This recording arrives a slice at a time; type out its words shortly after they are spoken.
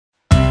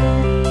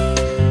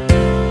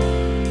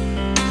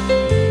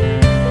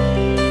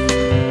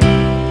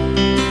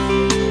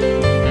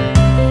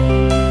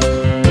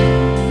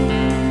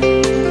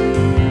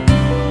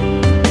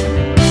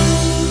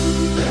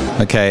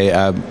Okay,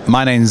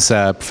 my name's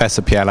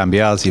Professor Pier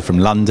LAMBIASE from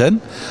London.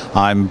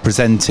 I'm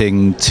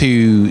presenting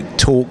two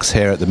talks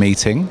here at the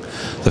meeting.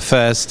 The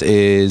first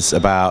is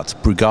about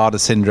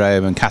Brugada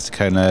syndrome and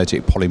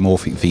catecholaminergic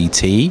polymorphic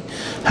VT,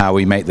 how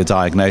we make the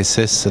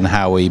diagnosis and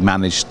how we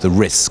manage the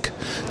risk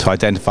to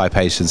identify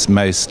patients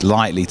most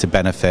likely to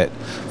benefit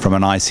from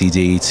an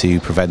ICD to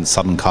prevent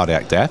sudden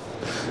cardiac death.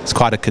 It's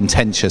quite a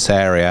contentious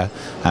area,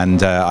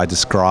 and I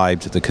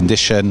described the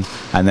condition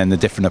and then the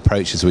different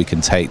approaches we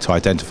can take to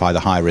identify the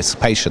high-risk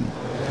patient.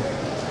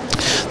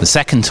 The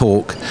second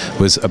talk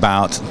was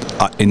about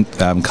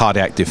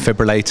cardiac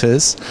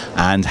defibrillators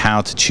and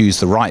how to choose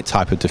the right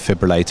type of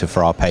defibrillator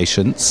for our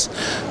patients,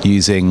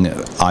 using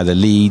either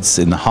leads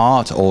in the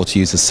heart or to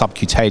use a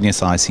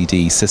subcutaneous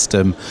ICD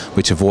system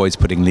which avoids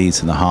putting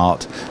leads in the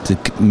heart to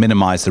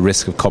minimize the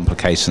risk of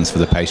complications for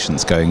the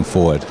patients going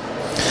forward.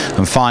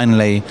 And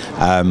finally,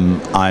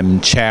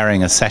 I'm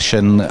chairing a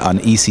session, an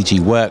ECG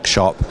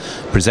workshop,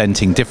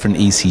 presenting different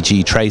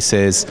ECG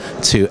traces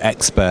to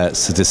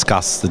experts to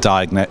discuss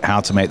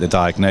how to make the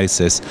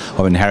diagnosis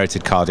of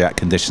inherited cardiac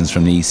conditions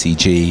from the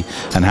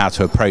ECG and how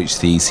to approach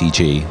the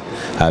ECG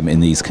in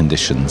these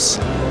conditions.